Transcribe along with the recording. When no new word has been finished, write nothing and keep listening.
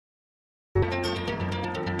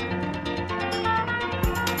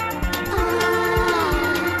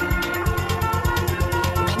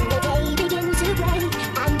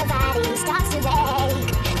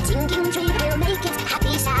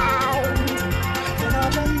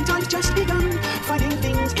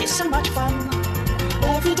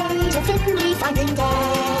finding day.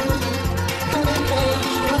 Come and play,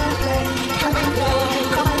 come and play, come and play,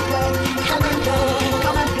 come and play, come and play,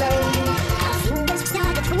 come and play. Our fingers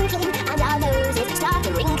start a twinkling and our noses start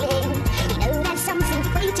a wrinkling. We know there's something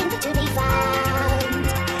waiting to be found.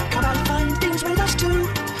 Come and find things with us too.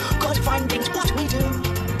 Got to find things what we do.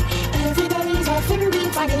 Every day's a fiddly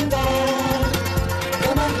finding day.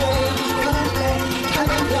 Come and play, come and play, come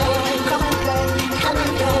and play, come and play, come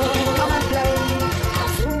and play, come and play. Our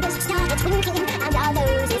fingers start a twinkling and our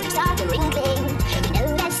noses start a wrinkling. We know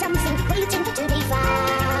there's something waiting to be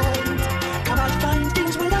found. Come and find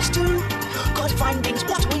things with us too. Got to find things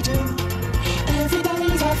what we do. Every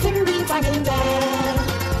day's a fiddly finding day.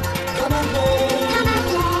 Come and play, come and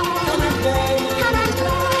play, come and play, come and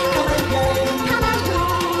play, come and play,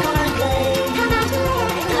 come and play, come and play,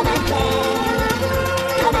 come and play,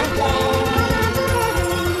 come and play.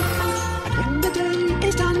 And when the day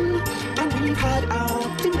is done and we've had our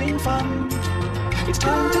fiddling fun, it's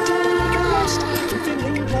time to take a rest from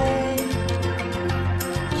fiddling play.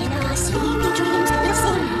 In our sleepy dreams we'll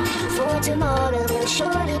sing, for tomorrow will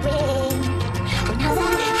surely bring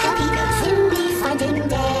another happy fiddly finding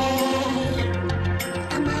day.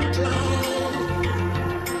 Come and play,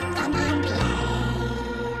 come and play.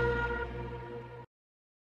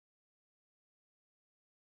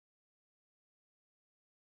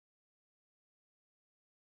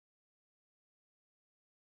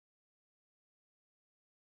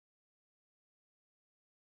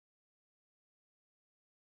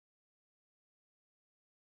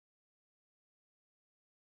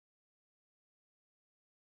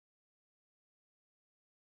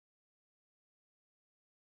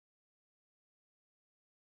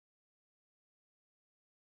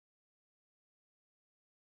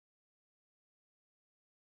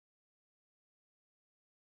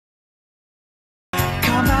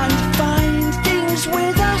 Come and find things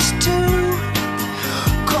with us too.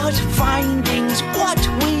 Good findings what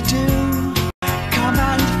we do. Come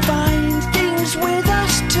and find things with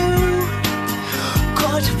us too.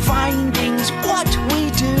 Good findings what we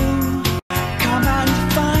do. Come and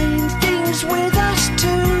find things with us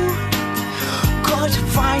too. Good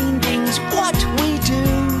findings what we do.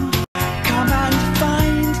 Come and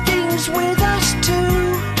find things with us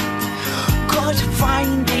too. Good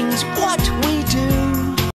findings what we do.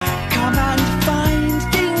 Come and find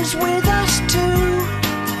things with us too.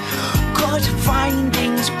 Good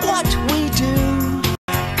findings what we do.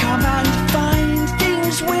 Come and find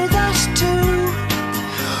things with us too.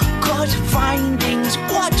 Good findings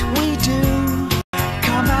what we do.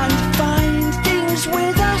 Come and find things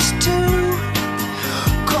with us too.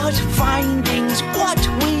 Good findings what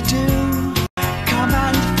we do. Come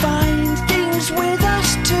and find things with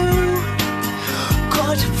us too.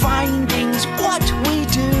 Good findings what we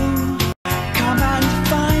do. Come and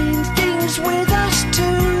find things with us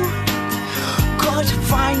too. Good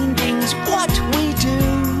findings what we do.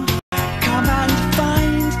 Come and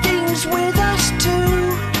find things with us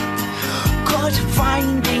too. Good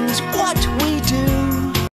findings what we do.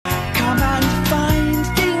 Come and find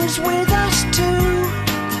things with us too.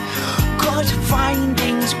 Good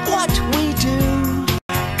findings what we do.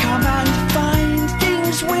 Come and find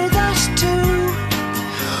things with us too.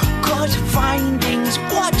 Good findings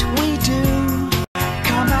what we do.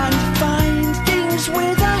 Come and find things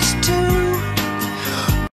with us too.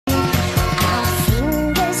 Our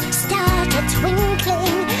fingers start a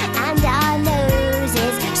twinkling and our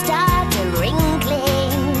noses start a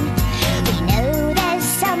wrinkling. We know there's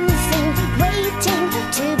something waiting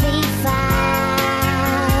to be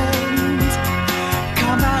found.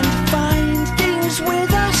 Come and find things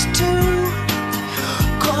with us too.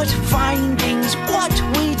 Good findings what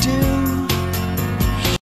we do.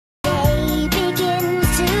 Day begins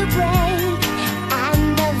to break and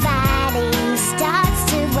the valley starts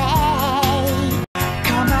to wake.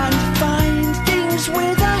 Come and find things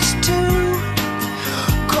with us too.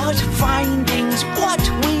 Good findings what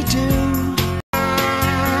we do.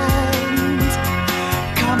 And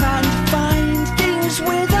come and find things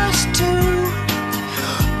with us too.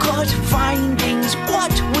 Good findings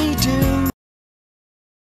what we do.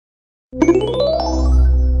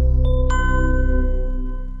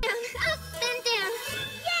 Up and down.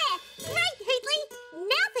 Yeah, right, Hootley.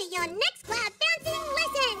 Now for your next cloud bouncing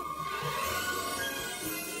lesson.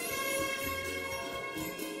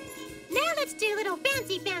 Now let's do little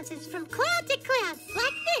bouncy bounces from cloud to cloud,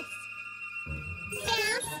 like this.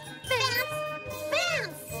 Bounce, bounce,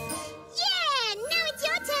 bounce. Yeah, now it's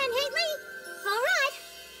your turn, Hootley. All right.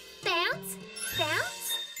 Bounce, bounce,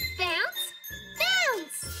 bounce,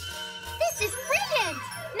 bounce. This is brilliant.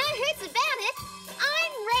 No hoots about it.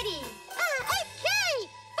 I'm ready. Okay.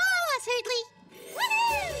 Follow us, Hootley.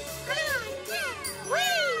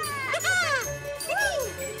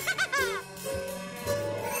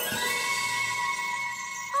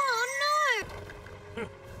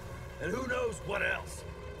 What else?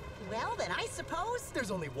 Well, then I suppose There's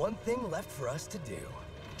only one thing left for us to do.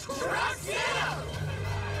 Trust it!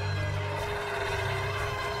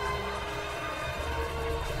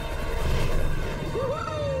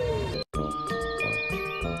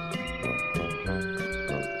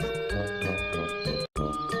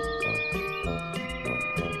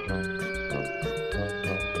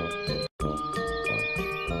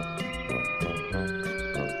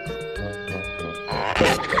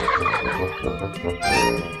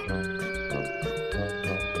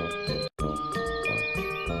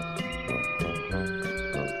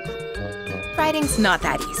 Writing's not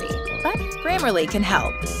that easy, but Grammarly can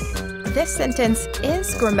help. This sentence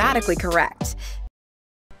is grammatically correct.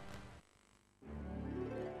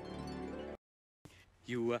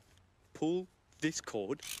 You pull this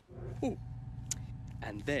cord,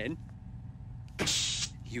 and then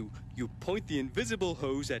you point the invisible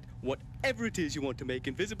hose at whatever it is you want to make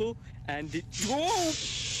invisible, and it oh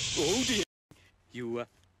dear. You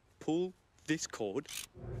pull this cord,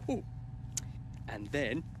 and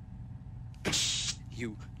then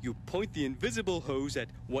you point the invisible hose at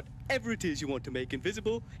whatever it is you want to make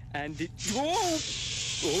invisible, and it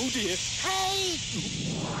oh dear. Hey!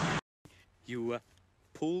 You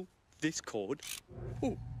pull this cord,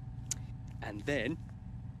 and then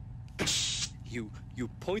you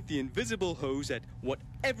point the invisible hose at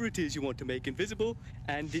whatever it is you want to make invisible,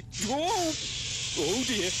 and it oh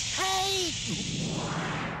dear. Hey!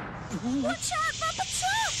 Watch out, Papa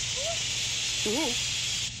Truck!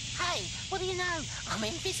 Hey, what do you know? I'm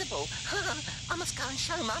invisible. I must go and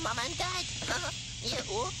show my mum and dad.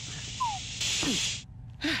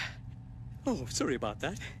 Oh, sorry about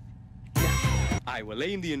that. Now, I will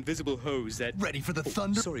aim the invisible hose at... Ready for the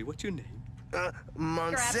thunder? Sorry, what's your name?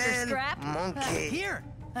 Mansell, Scrap. Monkey. Here,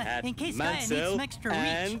 in case Guy needs Mansell some extra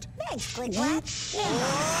and... Thanks, Click-Clack. Extra, may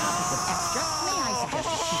I suggest a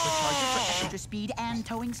supercharger for extra speed and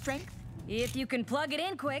towing strength? If you can plug it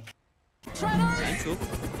in quick. Mansell?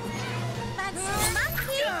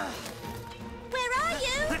 Monkey! Where are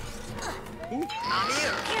you? I'm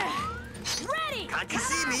here. Ready! Can't you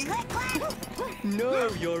see me? No,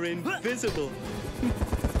 you're invisible.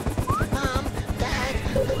 Mum, Dad,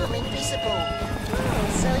 I'm invisible.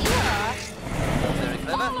 So you are. Very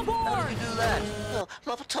clever. All aboard! How did you do that? Well,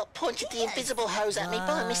 Mother Top pointed the invisible hose at me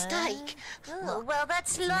by mistake. Oh, well,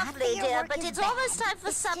 that's lovely, dear, but it's almost time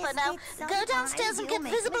for supper now. Go downstairs and get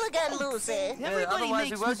visible again, Lucy. Yeah, Everybody otherwise we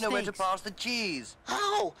makes won't know where to mistakes. pass the cheese.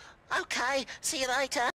 Oh, okay. See you later.